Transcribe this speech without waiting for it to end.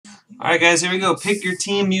Alright guys, here we go. Pick your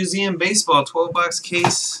team museum baseball 12-box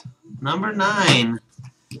case number 9.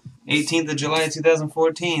 18th of July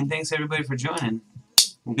 2014. Thanks everybody for joining.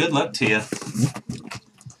 And good luck to you.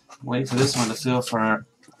 Wait for this one to fill for a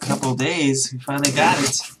couple days. We finally got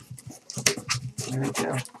it. There we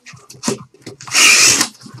go.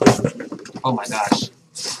 Oh my gosh.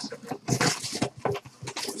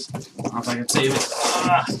 I don't know if I can save it.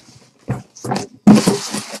 Ah.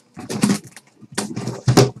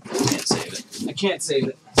 I can't save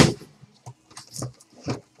it.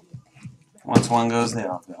 Once one goes, they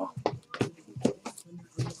all go.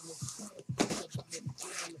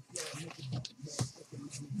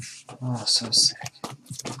 Oh, so sick.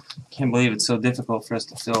 Can't believe it's so difficult for us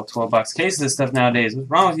to fill 12-box cases of this stuff nowadays. What's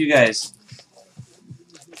wrong with you guys?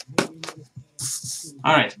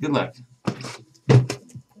 Alright, good luck.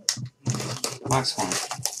 Box 1.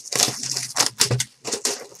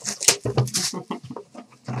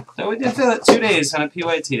 So we did fill it 2 days on a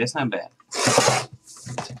PYT. That's not bad.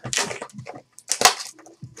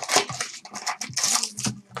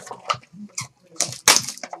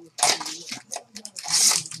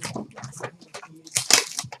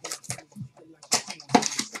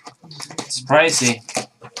 It's pricey.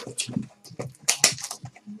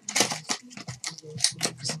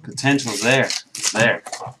 Potential's there. It's there.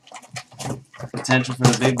 Potential for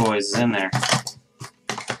the big boys is in there.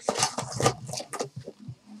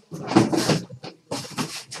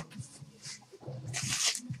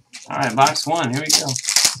 Alright, box 1, here we go.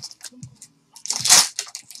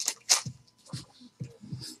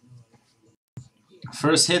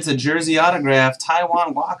 First hit's a jersey autograph,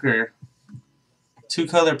 Taiwan Walker.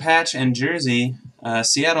 2-color patch and jersey.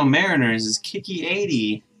 Seattle Mariners is Kiki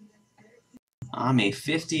 80. Ami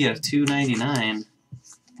 50 of 299.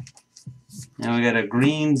 Now we got a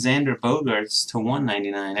green Xander Bogaerts to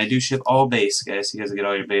 199. I do ship all base, guys. You guys get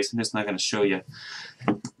all your base. I'm just not going to show you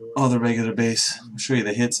all the regular base. I'll show you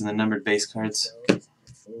the hits and the numbered base cards.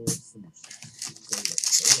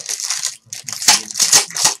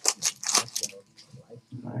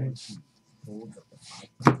 Alright.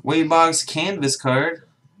 Wade Boggs canvas card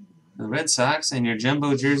for the Red Sox, and your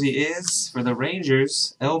jumbo jersey is for the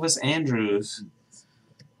Rangers, Elvis Andrews.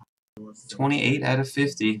 28 out of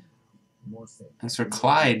 50. That's for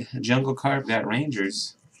Clyde. Jungle Carp got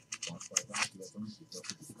Rangers.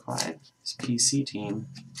 Clyde, his PC team.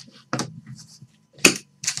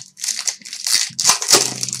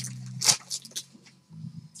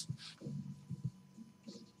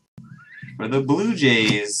 For the Blue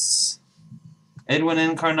Jays, Edwin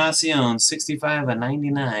Encarnacion, 65 of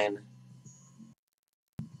 99.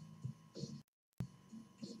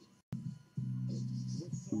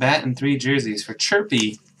 Bat and 3 jerseys for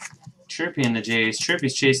Chirpy. Chirpy and the Jays.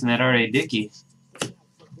 Chirpy's chasing that R.A. Dickey.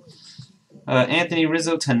 Anthony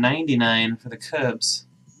Rizzo to 99 for the Cubs.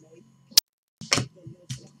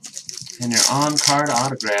 And your on-card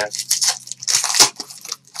autograph.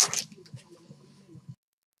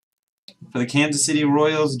 For the Kansas City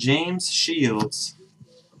Royals, James Shields.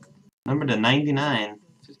 Number to 99.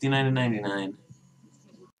 59 to 99.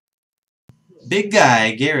 Big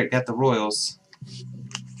guy, Garrett, got the Royals.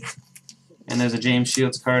 And there's a James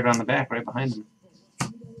Shields card on the back right behind him.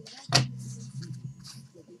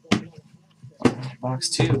 Box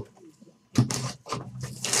 2.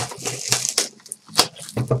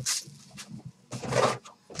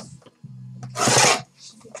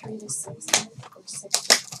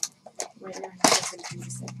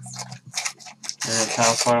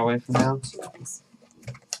 How far away from now?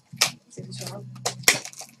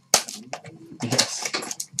 Yes.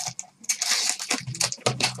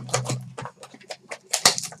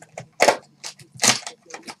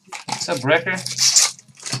 What's up, Brecker?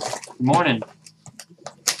 Good morning.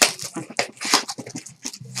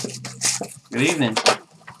 Good evening.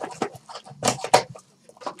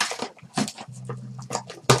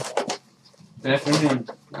 Good afternoon.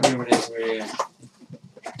 Whatever it is where you are.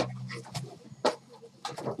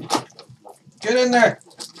 Get in there!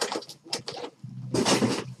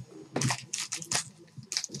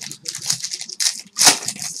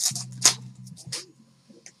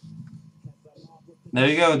 There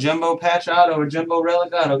you go, Jumbo Patch Auto or Jumbo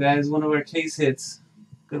Relic Auto, guys. One of our case hits.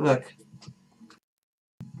 Good luck.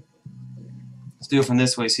 Let's do it from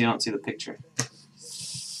this way so you don't see the picture.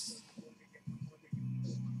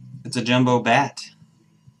 It's a Jumbo Bat.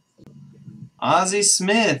 Ozzie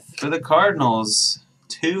Smith for the Cardinals.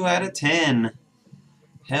 2 out of 10.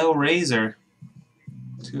 Hellraiser.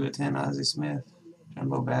 2 out of 10, Ozzie Smith.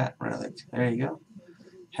 Jumbo Bat Relic. There you go.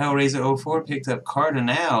 Hellraiser 04 picked up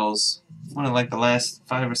Cardinals. One of like the last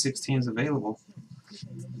 5 or 6 teams available.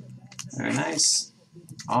 Very nice.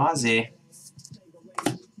 Aussie.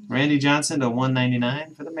 Randy Johnson to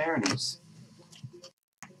 199 for the Mariners.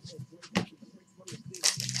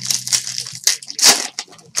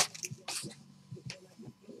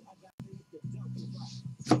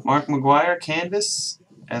 Mark McGuire, Canvas,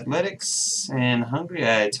 Athletics, and Hungry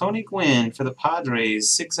Eye. Tony Gwynn for the Padres,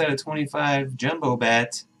 6 out of 25 Jumbo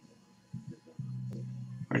Bat.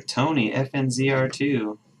 For Tony,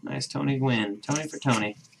 FNZR2. Nice Tony Gwynn. Tony for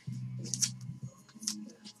Tony.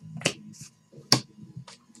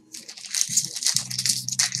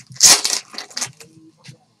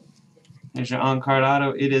 Here's your on-card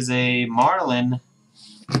auto. It is a Marlin.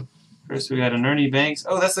 First we got an Ernie Banks.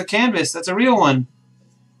 Oh, that's the Canvas. That's a real one.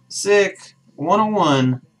 Sick.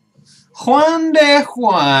 101. Juan de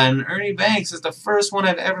Juan. Ernie Banks is the first one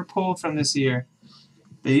I've ever pulled from this year.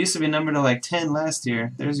 They used to be numbered to like 10 last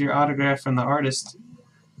year. There's your autograph from the artist.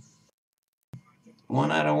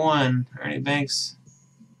 1 out of 1. Ernie Banks.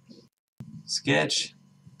 Sketch.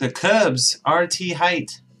 The Cubs. RT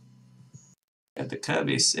Height. Got the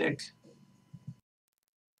Cubbies. Sick.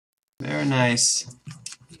 Very nice.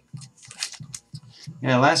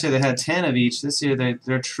 Yeah, last year they had 10 of each. This year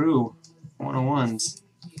they're true 101s.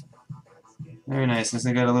 Very nice. And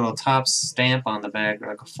they got a little top stamp on the back,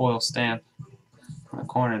 like a foil stamp on the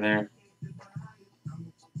corner there.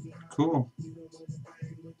 Cool.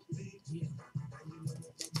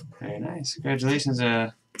 Very nice. Congratulations,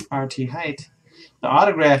 RT Height. The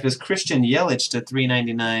autograph is Christian Yelich to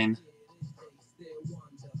 399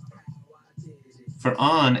 for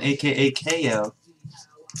On, aka KO.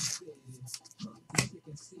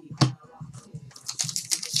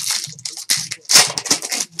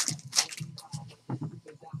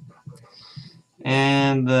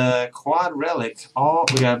 And the quad relic,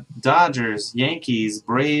 we got Dodgers, Yankees,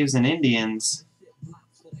 Braves, and Indians.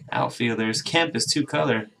 Outfielders, Kemp is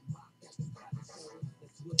 2-color.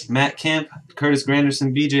 Matt Kemp, Curtis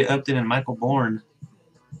Granderson, BJ Upton, and Michael Bourne.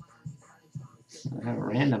 I have a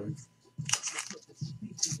random.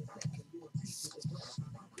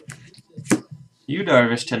 Yu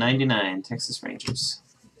Darvish to 99, Texas Rangers.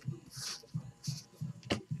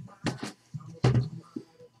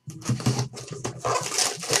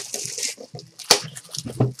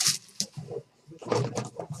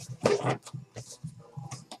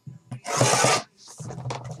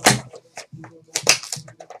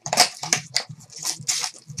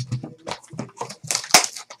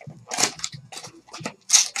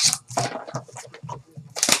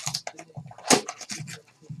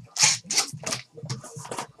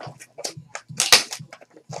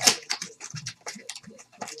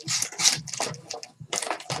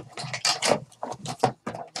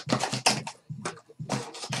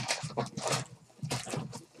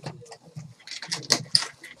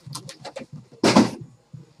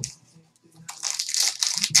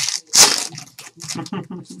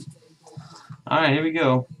 Alright, here we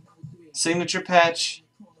go. Signature patch.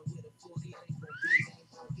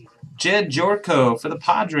 Jed Jorko for the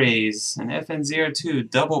Padres. An FNZR2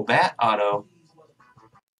 double bat auto.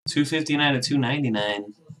 259 to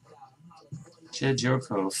 299. Jed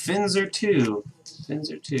Jorko. Finzer 2.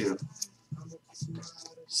 Finzer 2.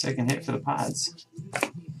 Second hit for the Pods.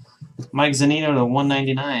 Mike Zunino to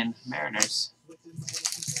 199. Mariners.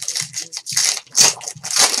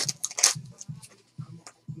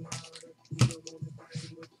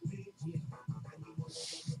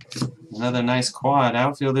 Another nice quad.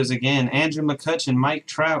 Outfielders again. Andrew McCutchen, Mike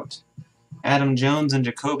Trout, Adam Jones, and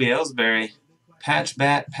Jacoby Ellsbury. Patch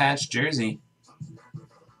bat, patch jersey.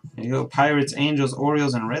 There you go. Pirates, Angels,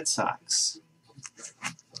 Orioles, and Red Sox.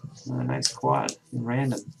 Another nice quad.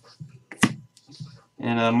 Random.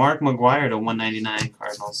 And Mark McGuire to 199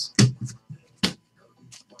 Cardinals.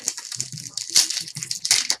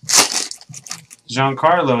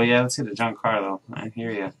 Giancarlo. Yeah, let's hit it. Giancarlo. I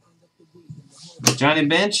hear you. Johnny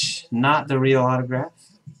Bench, not the real autograph,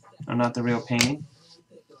 or not the real painting.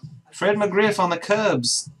 Fred McGriff on the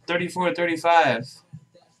Cubs, 34/35.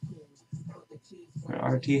 For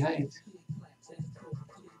RT Height.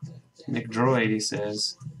 Nick Droid, he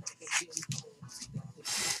says.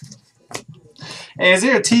 Hey, is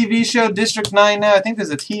there a TV show, District 9 now? I think there's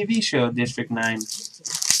a TV show, District 9. I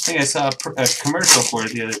think I saw a commercial for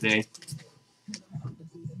it the other day.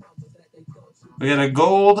 We got a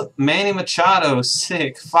gold Manny Machado,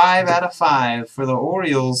 sick, 5 out of 5 for the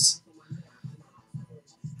Orioles.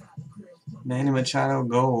 Manny Machado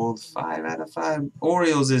gold, 5 out of 5.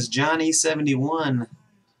 Orioles is Johnny 71.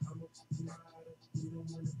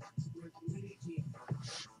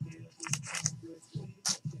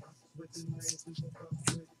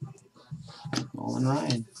 Nolan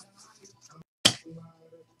Ryan.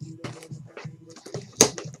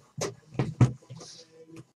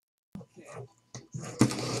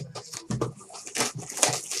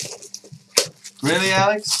 Really,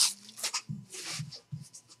 Alex?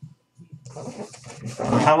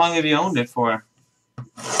 How long have you owned it for?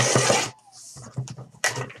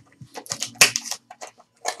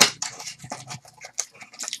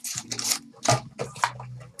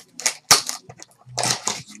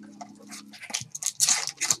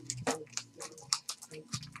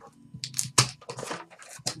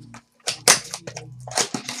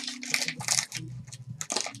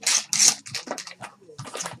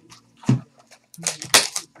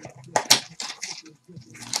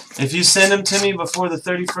 If you send them to me before the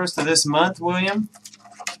 31st of this month, William.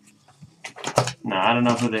 No, I don't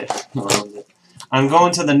know who they. I'm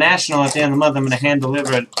going to the National at the end of the month. I'm going to hand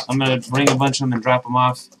deliver it. I'm going to bring a bunch of them and drop them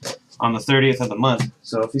off on the 30th of the month.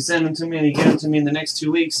 So if you send them to me and you get them to me in the next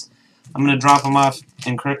 2 weeks, I'm going to drop them off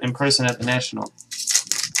in person at the National.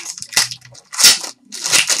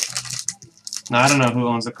 Now, I don't know who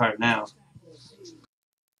owns the card now.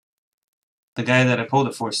 The guy that I pulled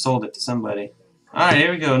it for sold it to somebody. Alright,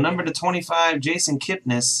 here we go. Number to 25, Jason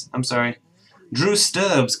Kipnis. I'm sorry. Drew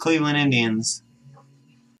Stubbs, Cleveland Indians.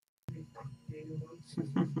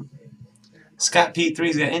 Scott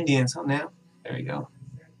P3's got Indians. Oh, now. There we go.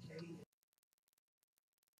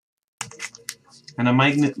 And a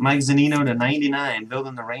Mike Zunino to 99,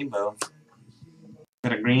 building the rainbow.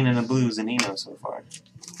 Got a green and a blue Zunino so far.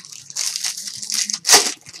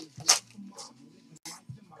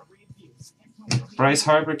 Bryce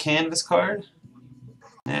Harper canvas card.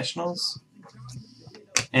 Nationals.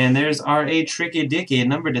 And there's R.A. Tricky Dicky,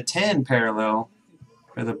 number to 10 parallel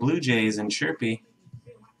for the Blue Jays and Chirpy.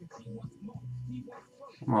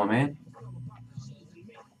 Come on, man.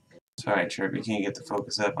 Sorry, Chirpy, can't get the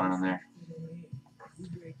focus up on him there.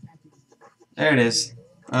 There it is.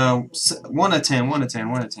 1 of 10, 1 of 10,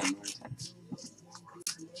 1 of 10, 1 of 10.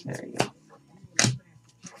 There you go.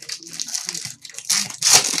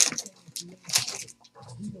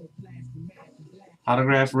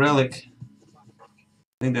 Autograph relic.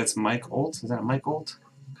 I think that's Mike Olt. Is that Mike Olt?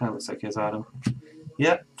 Kind of looks like his auto.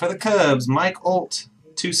 Yep, for the Cubs, Mike Olt,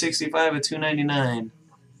 265 at 299.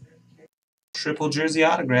 Triple jersey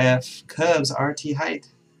autograph. Cubs, RT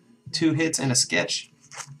Height. 2 hits and a sketch.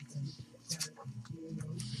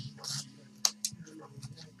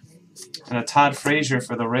 And a Todd Frazier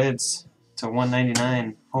for the Reds to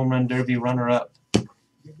 199. Home Run Derby runner-up.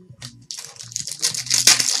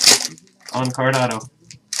 On-card auto.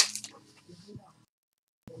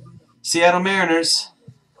 Seattle Mariners,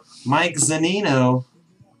 Mike Zunino,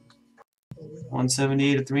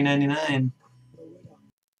 178 to 399.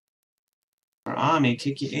 For Ami,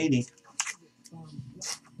 Kiki 80.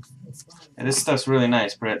 And this stuff's really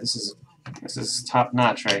nice, Brett. This is top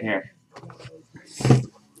notch right here.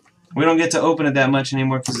 We don't get to open it that much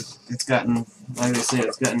anymore because it's gotten, like I said,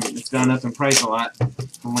 it's gone up in price a lot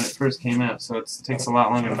from when it first came out. So it takes a lot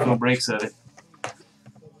longer to fill breaks of it.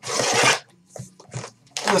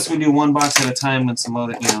 Unless we do one box at a time with some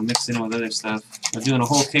other, mix it in with other stuff. But doing a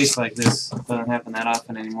whole case like this doesn't happen that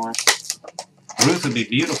often anymore. Ruth would be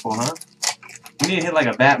beautiful, huh? We need to hit like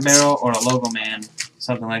a Bat Barrel or a Logo Man,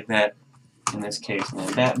 something like that in this case,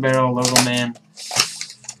 man. Bat Barrel, Logo Man.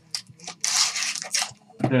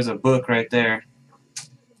 There's a book right there.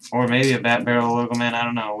 Or maybe a Bat Barrel, Logo Man, I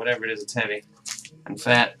don't know. Whatever it is, it's heavy and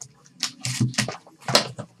fat.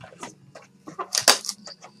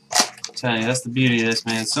 I'm telling you, that's the beauty of this,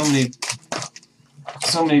 man. So many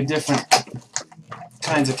different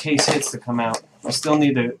kinds of case hits to come out. We still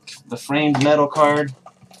need the framed metal card.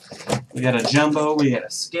 We got a jumbo, we got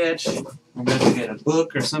a sketch. We got to get a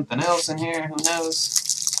book or something else in here, who knows?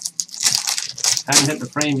 Haven't hit the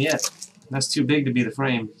frame yet. That's too big to be the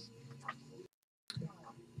frame.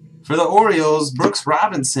 For the Orioles, Brooks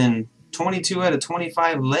Robinson, 22 out of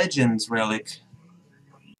 25 Legends relic.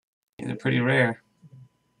 These are pretty rare.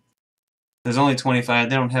 There's only 25.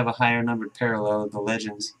 They don't have a higher numbered parallel of the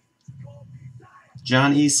Legends.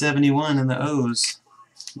 John E. 71 in the O's.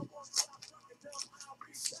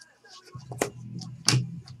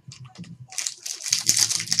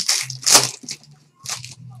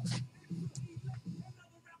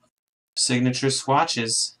 Signature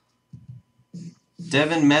swatches.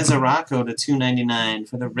 Devin Mesoraco to 299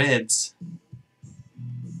 for the Reds.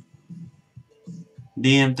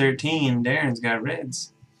 DM13. Darren's got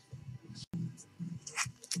Reds.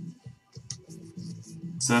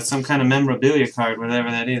 So that's some kind of memorabilia card,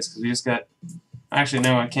 whatever that is, because we just got... Actually,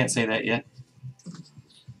 no, I can't say that yet.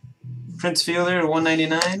 Prince Fielder to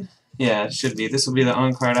 199. Yeah, it should be. This will be the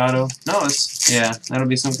on-card auto. No, it's... Yeah, that'll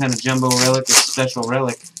be some kind of jumbo relic or special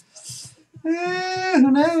relic.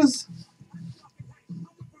 Who knows?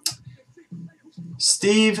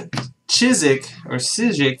 Steve Chiswick, or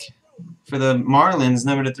Cizik, for the Marlins,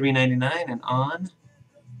 number to 399, and on.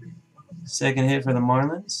 Second hit for the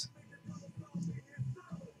Marlins.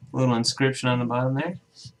 Little inscription on the bottom there.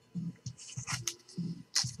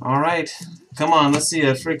 Alright. Come on, let's see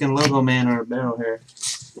a freaking logo man or a barrel here.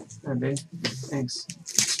 Alright, babe. Thanks.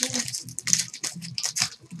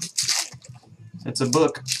 It's a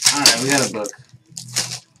book. Alright, we got a book.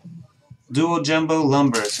 Dual Jumbo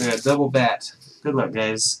Lumber. So we got double bat. Good luck,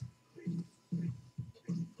 guys.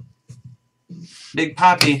 Big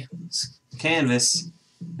Poppy canvas.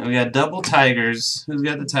 And we got double Tigers. Who's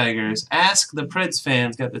got the Tigers? Ask the Preds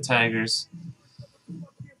fans got the Tigers.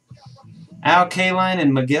 Al Kaline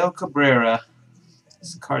and Miguel Cabrera.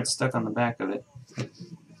 This card stuck on the back of it.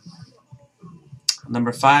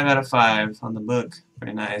 Number 5 out of 5 on the book.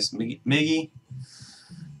 Very nice. Miggy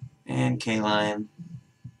and Kaline.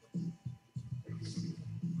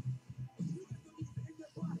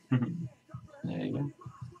 There you go.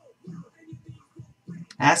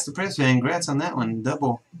 Ask the Press fan. Congrats on that one.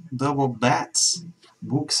 Double bats.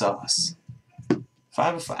 Book sauce.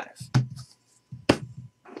 5 of 5.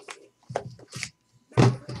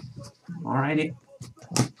 Alrighty.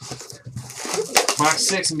 Box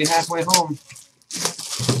 6 and be halfway home.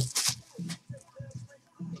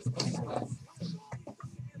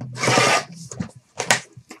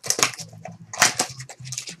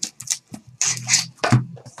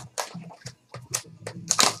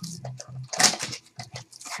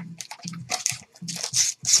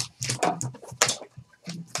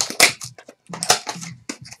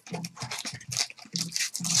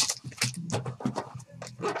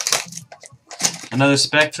 Another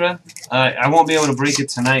Spectra. I won't be able to break it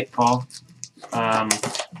tonight, Paul. I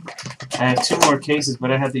have 2 more cases,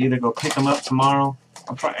 but I have to either go pick them up tomorrow.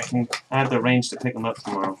 I have the range to pick them up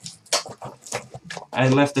tomorrow. I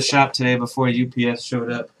left the shop today before UPS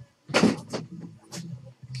showed up,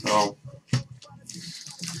 so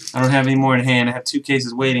I don't have any more in hand. I have 2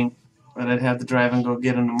 cases waiting, but I'd have to drive and go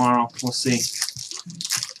get them tomorrow. We'll see.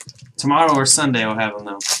 Tomorrow or Sunday I'll have them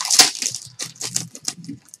though.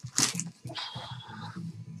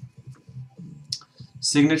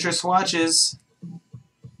 Signature swatches.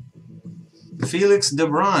 Felix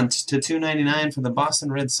DeBrant to 299 for the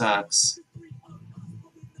Boston Red Sox.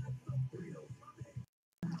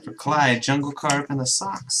 For Clyde, Jungle Carp and the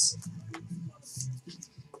Sox.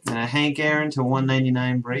 And a Hank Aaron to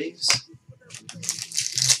 199 Braves.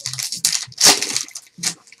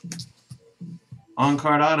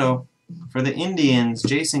 On-card auto for the Indians,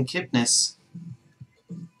 Jason Kipnis.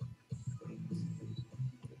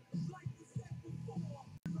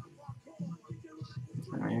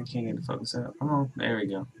 I can't get the focus out. Oh, there we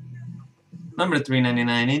go. Number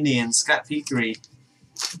 399, Indians, Scott Peakery.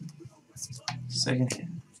 Second hit.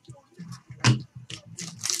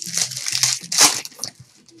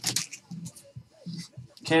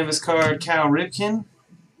 Canvas card, Cal Ripken.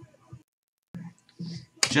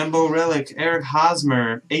 Jumbo relic, Eric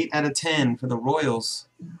Hosmer, 8 out of 10 for the Royals.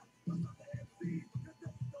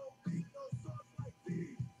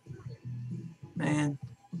 Man.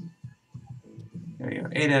 There we go.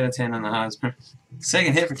 8 out of 10 on the Hosmer.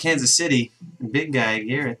 Second hit for Kansas City. Big guy,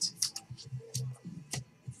 Garrett.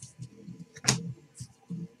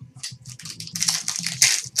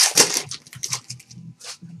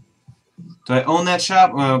 Do I own that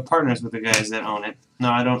shop? Partners with the guys that own it.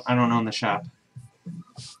 No, I don't own the shop.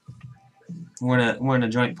 We're in a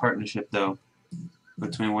joint partnership though,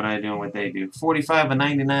 between what I do and what they do. 45 of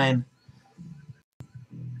 99.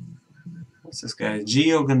 What's this guy?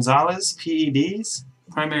 Gio Gonzalez, PEDs,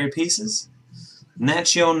 primary pieces.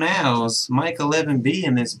 Nationals, Mike 11B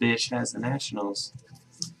in this bitch has the Nationals.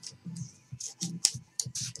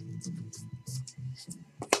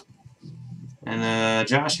 And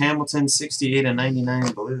Josh Hamilton, 68 of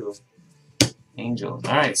 99 blue. Angels.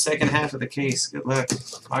 All right, second half of the case. Good luck.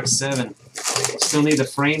 Box 7. Still need the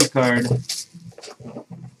framed card.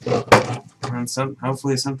 And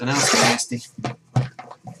hopefully something else nasty.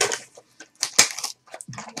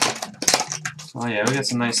 Oh yeah, we got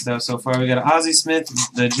some nice stuff so far. We got Ozzie Smith.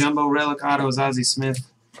 The Jumbo Relic Auto is Ozzie Smith.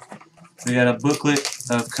 We got a booklet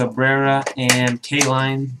of Cabrera and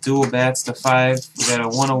K-Line. Dual bats to 5. We got a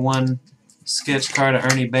 101 sketch card of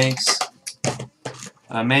Ernie Banks.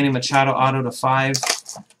 Manny Machado auto to 5.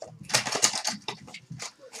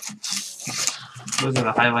 Those are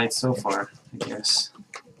the highlights so far, I guess.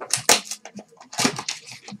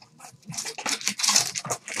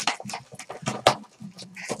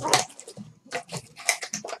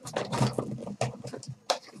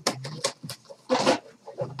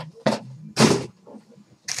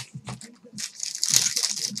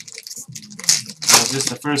 Just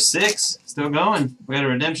the first 6. Still going. We got a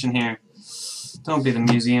redemption here. Don't be the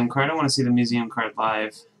museum card. I want to see the museum card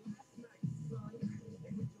live.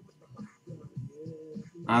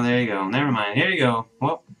 Oh, there you go. Never mind. Here you go.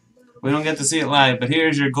 Well, we don't get to see it live, but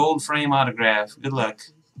here's your gold frame autograph. Good luck.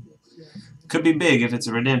 Could be big if it's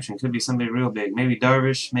a redemption. Could be somebody real big. Maybe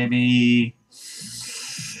Darvish. Maybe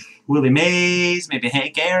Willie Mays. Maybe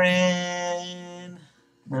Hank Aaron.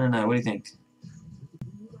 I don't know. What do you think?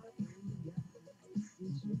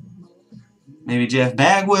 Maybe Jeff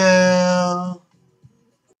Bagwell.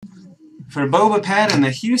 For Boba Pat and the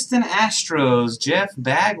Houston Astros, Jeff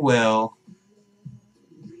Bagwell.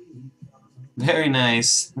 Very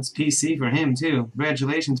nice. That's PC for him, too.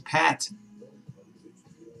 Congratulations, Pat.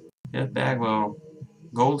 Jeff Bagwell.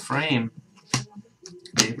 Gold frame.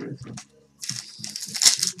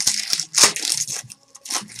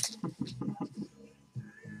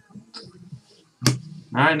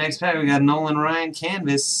 Alright, next pack we got Nolan Ryan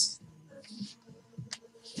canvas.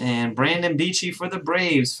 And Brandon Beachy for the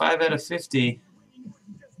Braves, 5 out of 50.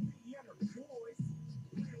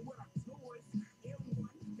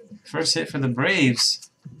 First hit for the Braves.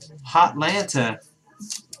 Hotlanta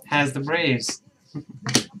has the Braves.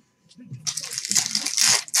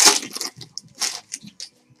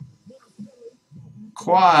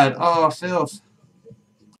 Quad, oh, filth.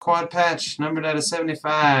 Quad patch, numbered out of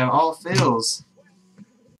 75. All fills.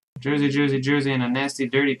 Jersey, jersey, jersey, and a nasty,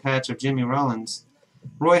 dirty patch of Jimmy Rollins.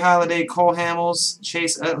 Roy Halladay, Cole Hamels,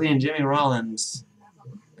 Chase Utley, and Jimmy Rollins.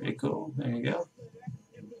 Pretty cool. There you go.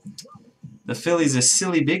 The Phillies, a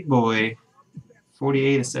silly big boy.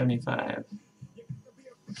 48 of 75.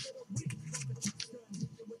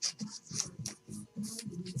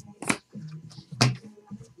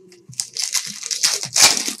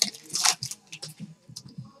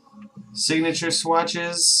 Signature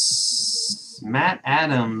swatches. Matt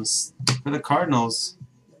Adams for the Cardinals.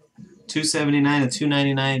 279 and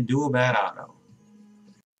 299 dual bat auto.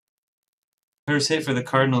 First hit for the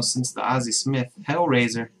Cardinals since the Ozzie Smith.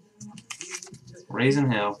 Hellraiser.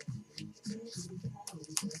 Raising hell.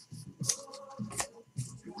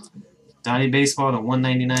 Donnie Baseball to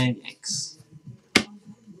 199 Yanks.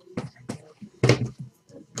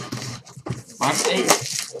 Box 8.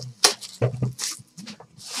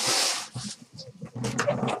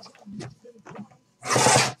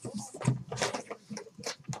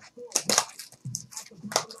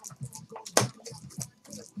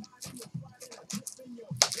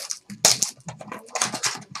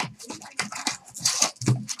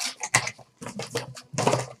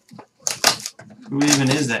 Who even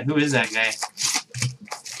is that? Who is that guy?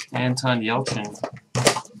 Anton Yelchin.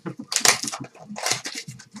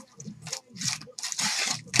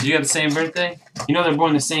 Did you have the same birthday? You know they're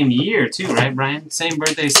born the same year too, right, Brian? Same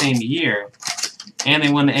birthday, same year. And they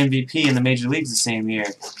won the MVP in the Major Leagues the same year.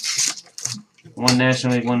 One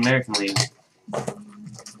National League, one American League.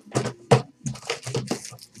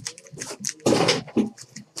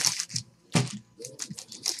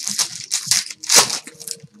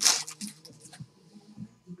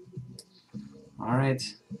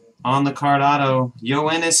 Alright, on the card auto,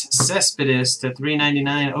 Yoenis Cespedes to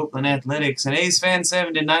 399 Oakland Athletics. And A's Fan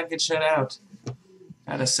 7 did not get shut out.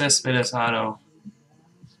 Got a Cespedes auto.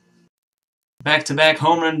 Back-to-back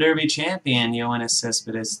home run derby champion, Yoenis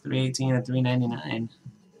Cespedes, 318 to 399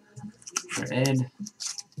 for Ed.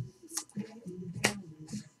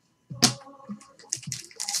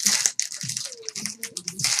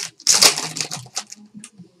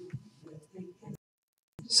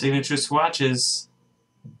 Signature swatches.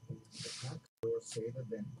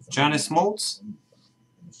 Johnny Smoltz.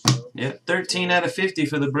 Yep, 13 out of 50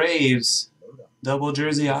 for the Braves. Double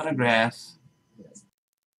jersey autograph.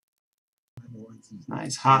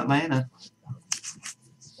 Nice Hotlanta.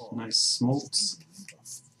 Nice Smoltz.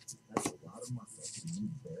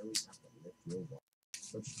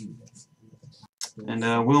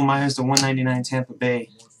 And Will Myers to 199 Tampa Bay.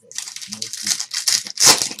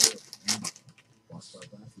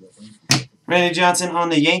 Randy Johnson on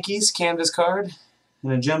the Yankees, canvas card.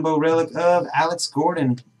 And a jumbo relic of Alex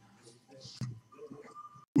Gordon.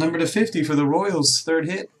 Number to 50 for the Royals, third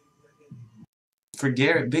hit. For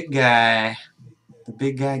Garrett, big guy. The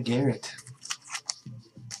big guy Garrett.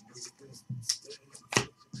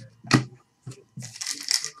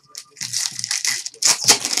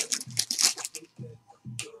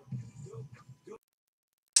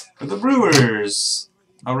 For the Brewers,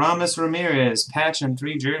 Aramis Ramirez, patch and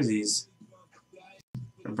 3 jerseys.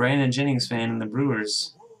 For Brandon Jennings fan and the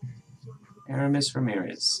Brewers, Aramis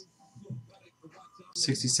Ramirez,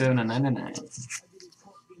 67 and 99.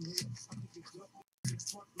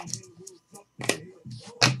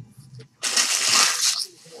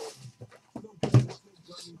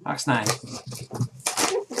 Box 9.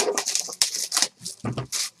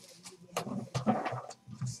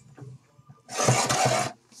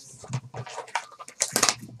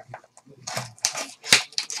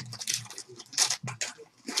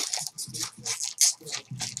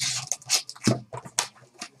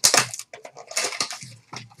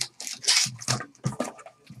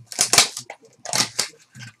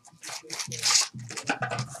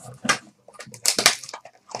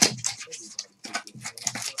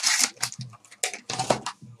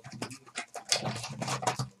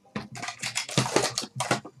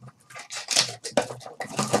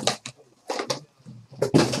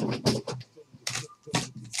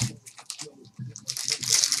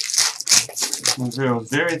 Zero,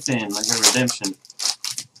 very thin, like a redemption.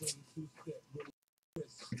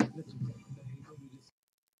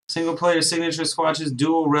 Single player signature swatches,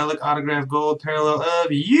 dual relic autograph gold parallel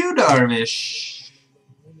of Yu Darvish.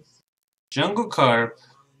 Jungle Carp.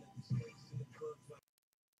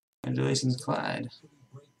 Congratulations, Clyde.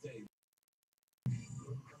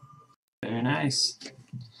 Very nice.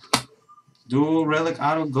 Dual relic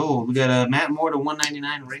auto gold. We got a Matt Moore to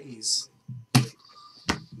 199 Rays.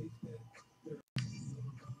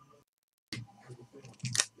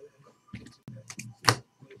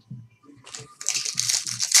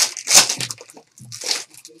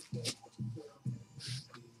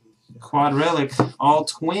 Quad relic, all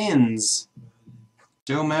twins.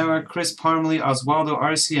 Joe Mauer, Chris Parmelee, Oswaldo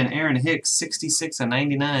Arcia, and Aaron Hicks,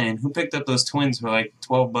 66/99. Who picked up those twins for like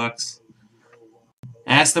 12 bucks?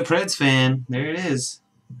 Ask the Preds fan. There it is.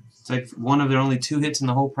 It's like one of their only 2 hits in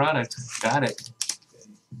the whole product. Got it.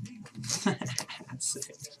 That's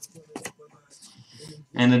sick.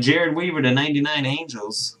 And the Jared Weaver to 99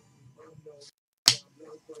 Angels.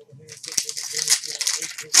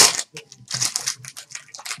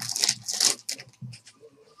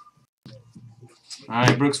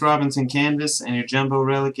 Alright, Brooks Robinson canvas, and your jumbo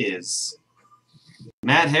relic is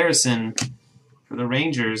Matt Harrison for the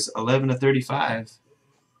Rangers, 11/35.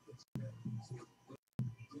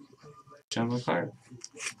 Jumbo card.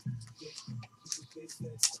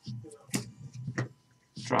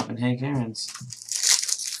 Dropping Hank Aaron's.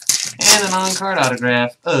 And an on-card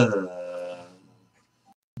autograph of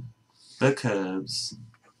the Cubs.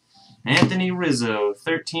 Anthony Rizzo,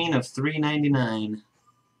 13/399.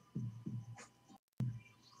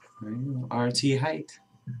 RT height.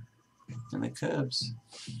 And the Cubs.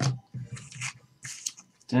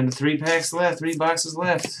 Down to 3 packs left, 3 boxes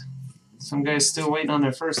left. Some guys still waiting on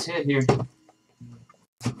their first hit here.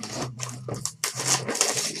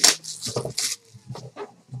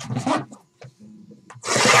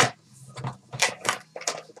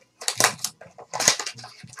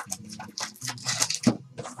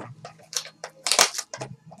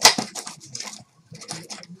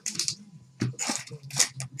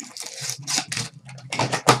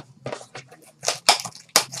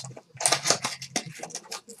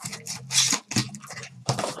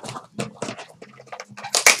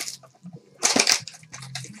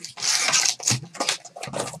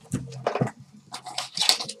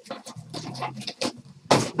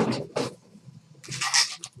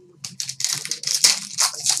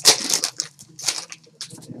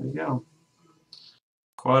 Go.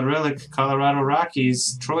 Quad relic, Colorado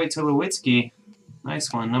Rockies, Troy Tulowitzki.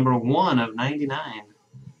 Nice one. Number 1/99.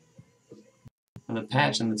 And the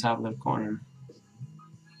patch in the top left corner.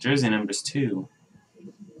 Jersey numbers 2.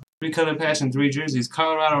 3-color patch and 3 jerseys.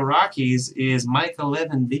 Colorado Rockies is Mike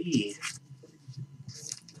 11B.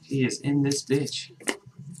 He is in this bitch.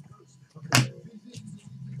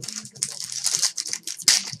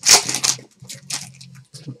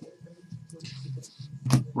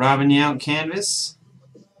 Robin Yount canvas.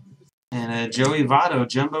 And a Joey Votto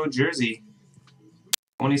jumbo jersey.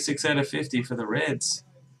 26/50 for the Reds.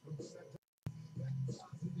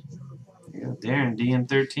 There you go, Darren,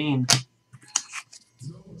 DN13.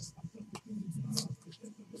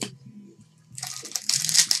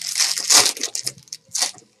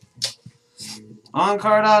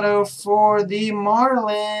 On-card auto for the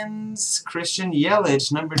Marlins. Christian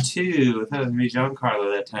Yelich, number 2. I thought it was going to be Giancarlo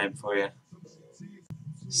that time for you.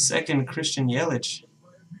 Second Christian Yelich.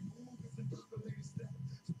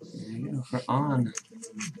 There you go for on.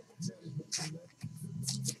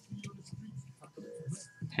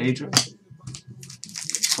 Pedro.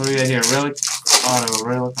 What do we got here? Relic auto,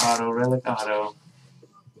 relic auto, relic auto.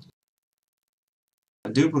 A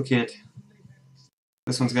duplicate.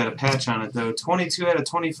 This one's got a patch on it though.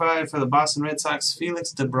 22/25 for the Boston Red Sox,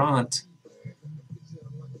 Felix DeBrant.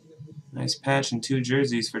 Nice patch and 2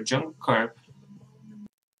 jerseys for Jungle Carp.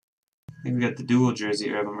 I think we got the dual jersey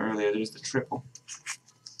of him earlier. There's the triple.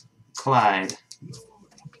 Clyde.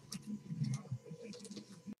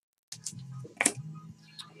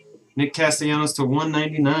 Nick Castellanos to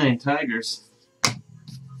 199 Tigers.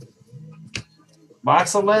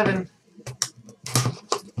 Box 11.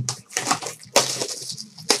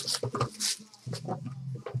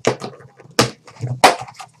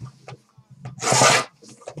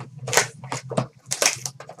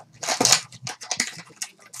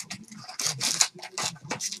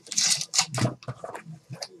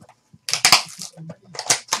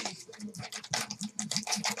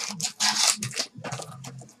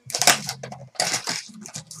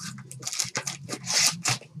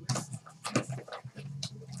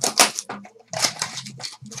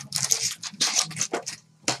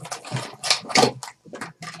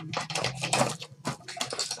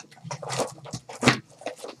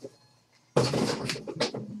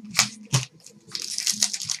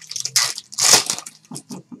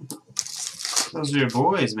 Those are your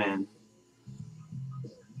boys, man.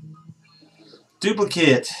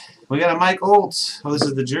 Duplicate. We got a Mike Oltz. Oh, this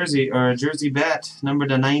is the jersey, or a jersey bat, numbered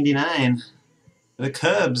to 99. The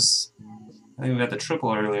Cubs. I think we got the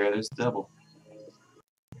triple earlier. There's the double.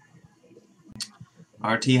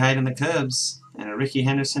 RT Hyde in the Cubs. And a Ricky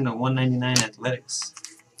Henderson to 199 Athletics.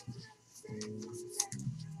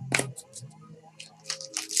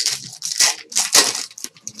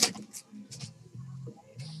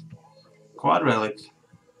 Quad Relic.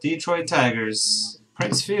 Detroit Tigers.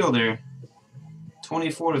 Prince Fielder.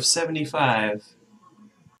 24 of 75.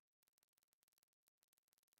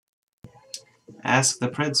 Ask the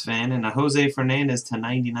Preds fan. And a Jose Fernandez to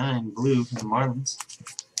 99. Blue for the Marlins.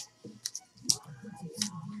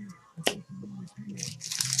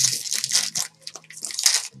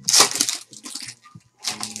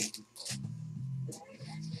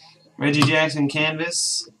 Reggie Jackson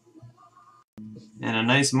canvas. And a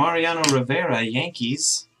nice Mariano Rivera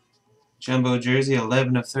Yankees. Jumbo jersey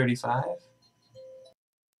 11 of 35.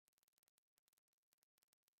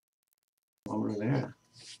 Oh, Rivera.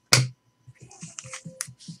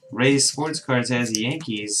 Rays Sports Cards has the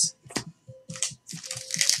Yankees.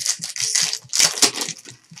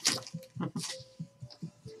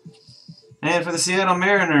 And for the Seattle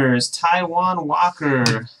Mariners, Taiwan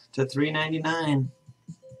Walker to 399.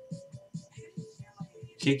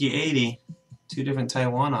 Kiki 80. Two different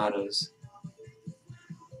Taiwan autos.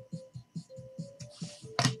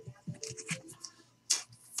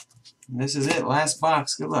 And this is it. Last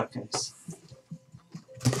box. Good luck, guys.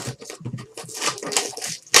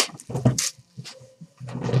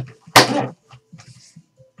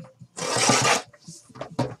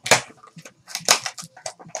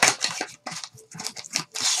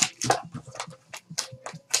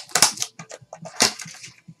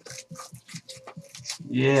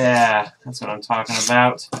 Yeah, that's what I'm talking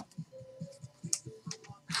about.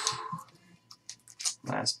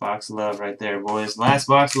 Last box of love right there, boys. Last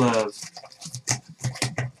box of love.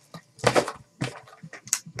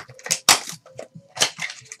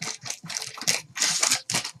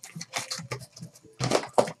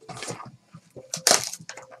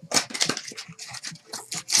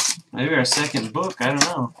 Maybe our second book, I don't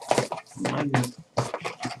know. Might be.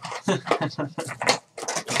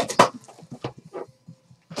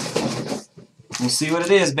 We'll see what it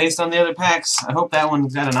is based on the other packs. I hope that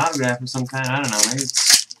one's got an autograph of some kind. I don't know. Maybe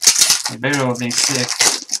the barrel will be sick.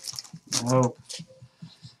 I hope.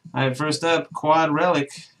 Alright, first up, Quad Relic.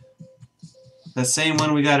 The same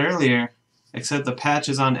one we got earlier, except the patch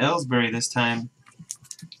is on Ellsbury this time.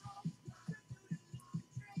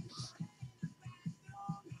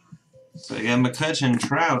 So you got McCutchen,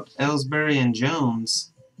 Trout, Ellsbury, and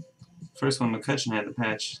Jones. First one, McCutchen had the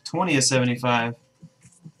patch. 20 of 75.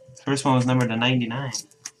 First one was numbered to 99.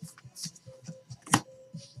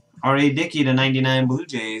 R.A. Dickey to 99 Blue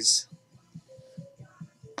Jays.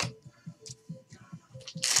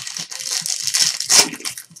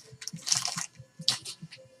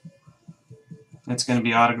 It's going to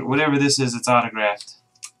be autographed. Whatever this is, it's autographed.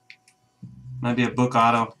 Might be a book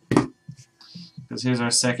auto. Because here's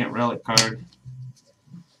our second relic card.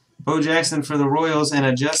 Bo Jackson for the Royals and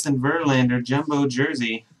a Justin Verlander jumbo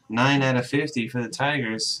jersey. 9 out of 50 for the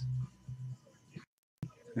Tigers.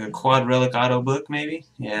 A quad relic auto book, maybe?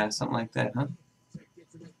 Yeah, something like that, huh?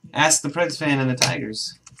 Ask the Preds fan and the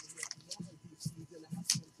Tigers.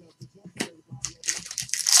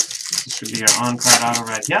 This should be your on-card auto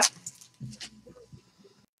right. Yep.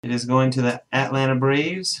 It is going to the Atlanta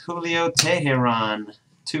Braves. Julio Teheran.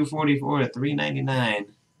 244 to 399.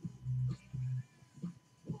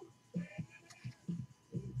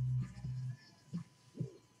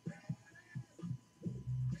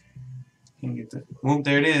 Can't get the whoop,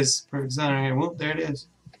 there it is. Perfect center right here. Whoop, there it is.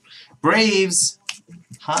 Braves.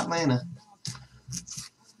 Hot Atlanta.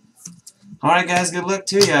 Alright guys, good luck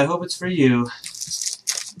to you. I hope it's for you.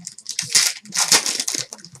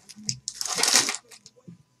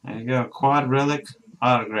 There you go. Quad relic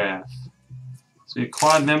autograph. So your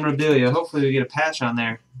quad memorabilia. Hopefully we get a patch on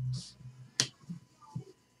there.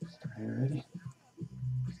 Are you ready?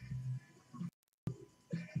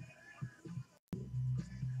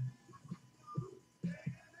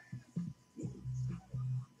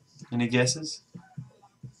 Any guesses?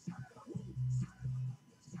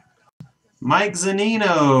 Mike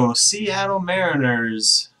Zunino, Seattle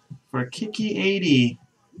Mariners for Kiki 80.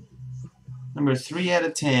 Number 3 out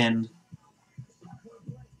of 10.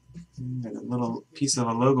 Got a little piece of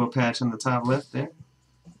a logo patch on the top left there.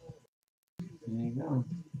 There you go.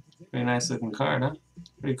 Very nice looking card, huh?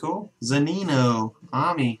 Pretty cool. Zunino,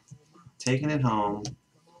 Ami, taking it home.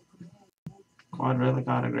 Quad relic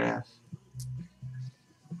autograph.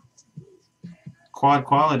 quad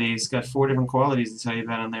qualities. Got 4 different qualities to tell you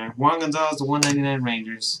about on there. Juan Gonzalez to 199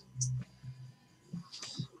 Rangers.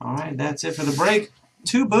 Alright, that's it for the break.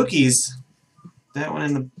 2 bookies. That one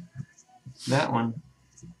and that one.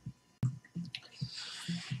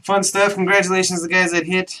 Fun stuff. Congratulations to the guys that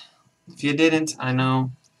hit. If you didn't, I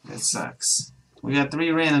know it sucks. We got 3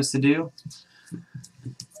 randoms to do.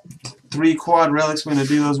 3 quad relics. We're going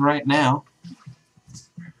to do those right now.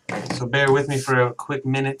 So bear with me for a quick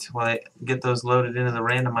minute while I get those loaded into the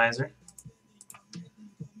randomizer.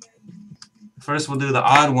 First we'll do the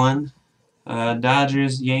odd one.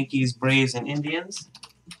 Dodgers, Yankees, Braves, and Indians.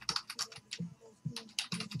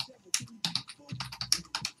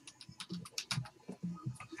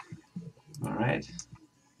 Alright.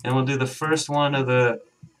 And we'll do the first one of the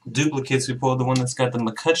duplicates. We pulled the one that's got the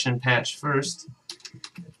McCutcheon patch first.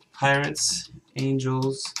 Pirates,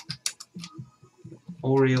 Angels,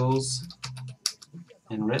 Orioles,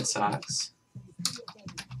 and Red Sox.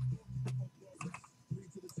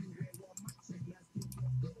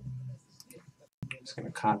 I'm just going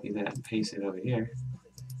to copy that and paste it over here.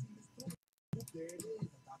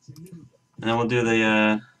 And then we'll do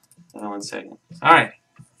the hold on one second. Alright.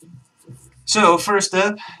 So first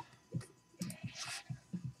up,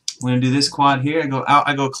 we're going to do this quad here.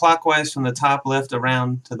 I go clockwise from the top left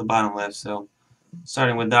around to the bottom left. So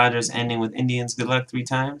starting with Dodgers, ending with Indians. Good luck 3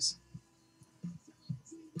 times.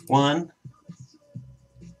 1,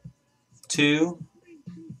 2,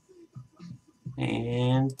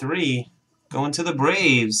 and 3. Going to the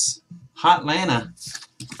Braves. Hotlanta.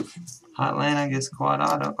 Hotlanta gets quad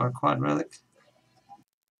auto or quad relic.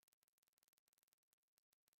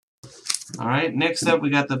 Alright, next up we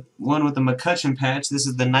got the one with the McCutcheon patch. This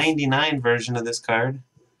is the 99 version of this card.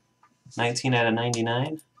 19 out of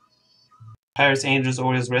 99. Pirates, Angels,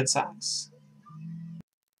 Orioles, Red Sox.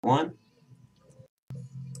 1,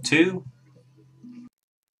 2,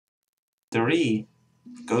 3.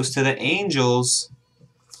 Goes to the Angels.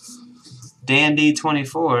 Dan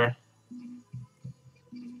D24.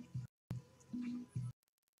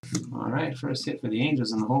 Alright, first hit for the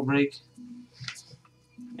Angels in the whole break.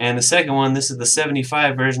 And the second one, this is the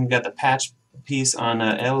 75 version. Got the patch piece on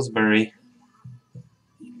Ellsbury.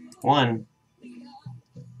 1,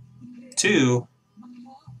 2,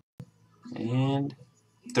 and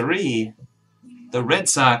 3. The Red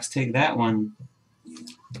Sox take that one.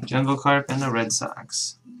 Jungle Carp and the Red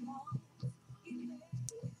Sox.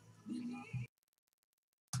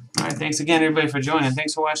 Alright, thanks again everybody for joining.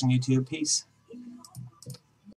 Thanks for watching YouTube. Peace.